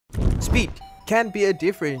Speed can be a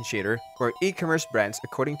differentiator for e-commerce brands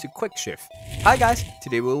according to Quickshift. Hi guys,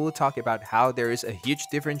 today we will talk about how there is a huge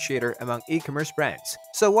differentiator among e-commerce brands.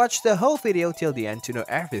 So watch the whole video till the end to know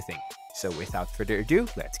everything. So without further ado,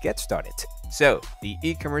 let's get started. So, the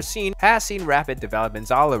e-commerce scene has seen rapid developments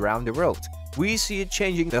all around the world. We see it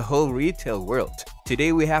changing the whole retail world.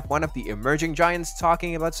 Today we have one of the emerging giants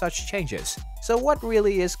talking about such changes. So what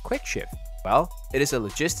really is Quickshift? Well, it is a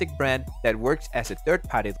logistic brand that works as a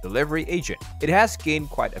third-party delivery agent. It has gained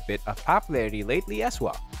quite a bit of popularity lately as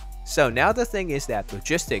well. So now the thing is that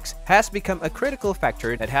logistics has become a critical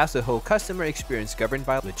factor that has the whole customer experience governed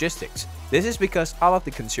by logistics. This is because all of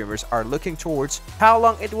the consumers are looking towards how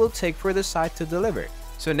long it will take for the site to deliver.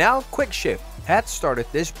 So now Quickshift had started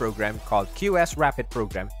this program called QS Rapid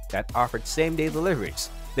Program that offered same-day deliveries.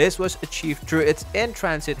 This was achieved through its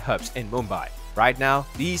in-transit hubs in Mumbai. Right now,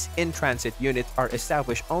 these in-transit units are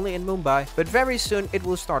established only in Mumbai, but very soon it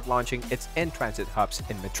will start launching its in-transit hubs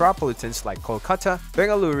in metropolitans like Kolkata,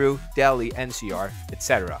 Bengaluru, Delhi, NCR,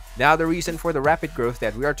 etc. Now, the reason for the rapid growth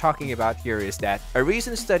that we are talking about here is that a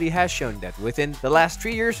recent study has shown that within the last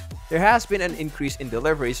 3 years, there has been an increase in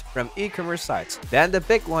deliveries from e-commerce sites than the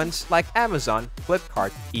big ones like Amazon,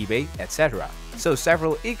 Flipkart, eBay, etc. So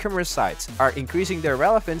several e-commerce sites are increasing their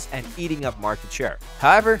relevance and eating up market share.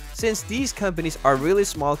 However, since these companies are really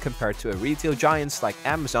small compared to a retail giants like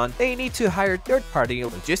Amazon, they need to hire third-party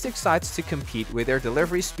logistics sites to compete with their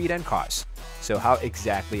delivery speed and cost. So how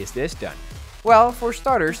exactly is this done? Well, for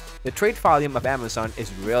starters, the trade volume of Amazon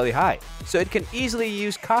is really high, so it can easily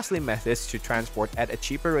use costly methods to transport at a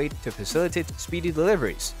cheaper rate to facilitate speedy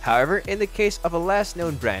deliveries. However, in the case of a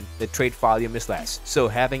less-known brand, the trade volume is less, so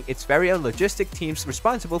having its very own logistic teams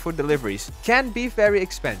responsible for deliveries can be very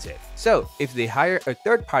expensive. So, if they hire a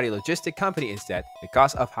third-party logistic company instead, the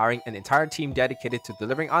cost of hiring an entire team dedicated to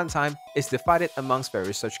delivering on time is divided amongst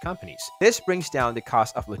various such companies. This brings down the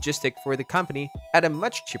cost of logistic for the company at a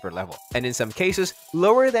much cheaper level, and in some cases,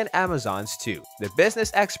 lower than Amazon's too. The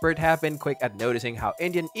business expert have been quick at noticing how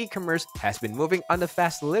Indian e-commerce has been moving on the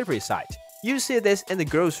fast delivery side. You see this in the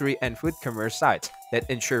grocery and food commerce sites that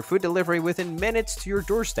ensure food delivery within minutes to your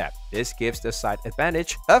doorstep. This gives the site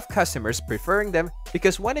advantage of customers preferring them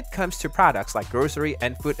because when it comes to products like grocery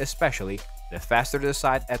and food especially, the faster the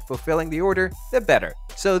site at fulfilling the order, the better.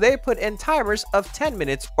 So they put in timers of 10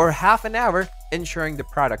 minutes or half an hour, ensuring the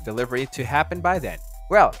product delivery to happen by then.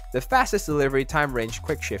 Well, the fastest delivery time range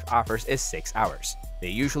Quickshift offers is 6 hours. They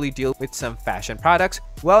usually deal with some fashion products,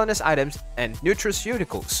 wellness items, and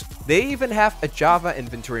nutraceuticals. They even have a Java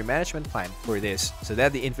inventory management plan for this, so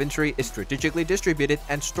that the inventory is strategically distributed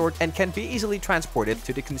and stored and can be easily transported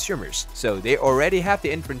to the consumers. So they already have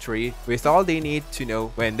the inventory with all they need to know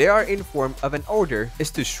when they are informed of an order is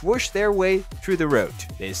to swoosh their way through the road.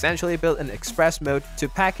 They essentially built an express mode to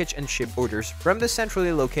package and ship orders from the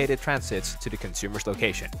centrally located transits to the consumer's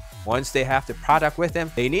location. Once they have the product with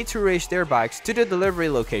them, they need to race their bikes to the delivery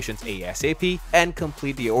locations ASAP and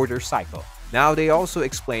complete the order cycle. Now they also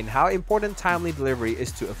explain how important timely delivery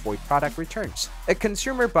is to avoid product returns. A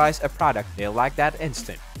consumer buys a product, they like that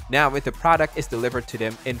instant. Now if the product is delivered to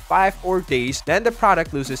them in 5 or days, then the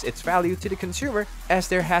product loses its value to the consumer as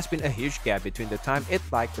there has been a huge gap between the time it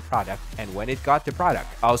liked the product and when it got the product.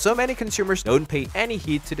 Also, many consumers don't pay any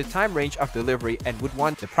heed to the time range of delivery and would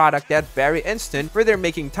want the product that very instant, where they're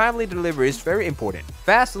making timely deliveries very important.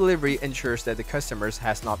 Fast delivery ensures that the customers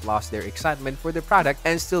has not lost their excitement for the product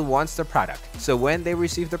and still wants the product. So when they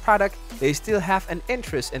receive the product, they still have an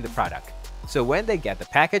interest in the product. So when they get the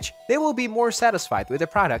package, they will be more satisfied with the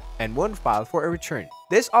product and won't file for a return.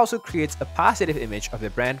 This also creates a positive image of the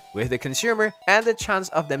brand with the consumer, and the chance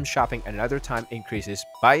of them shopping another time increases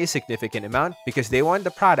by a significant amount because they want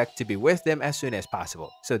the product to be with them as soon as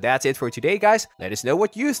possible. So that's it for today, guys. Let us know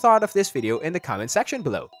what you thought of this video in the comment section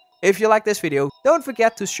below. If you like this video, don't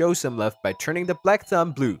forget to show some love by turning the black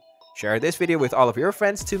thumb blue. Share this video with all of your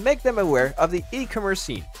friends to make them aware of the e-commerce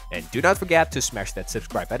scene. And do not forget to smash that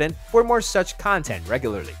subscribe button for more such content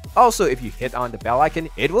regularly. Also, if you hit on the bell icon,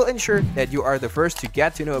 it will ensure that you are the first to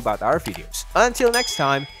get to know about our videos. Until next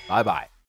time, bye bye.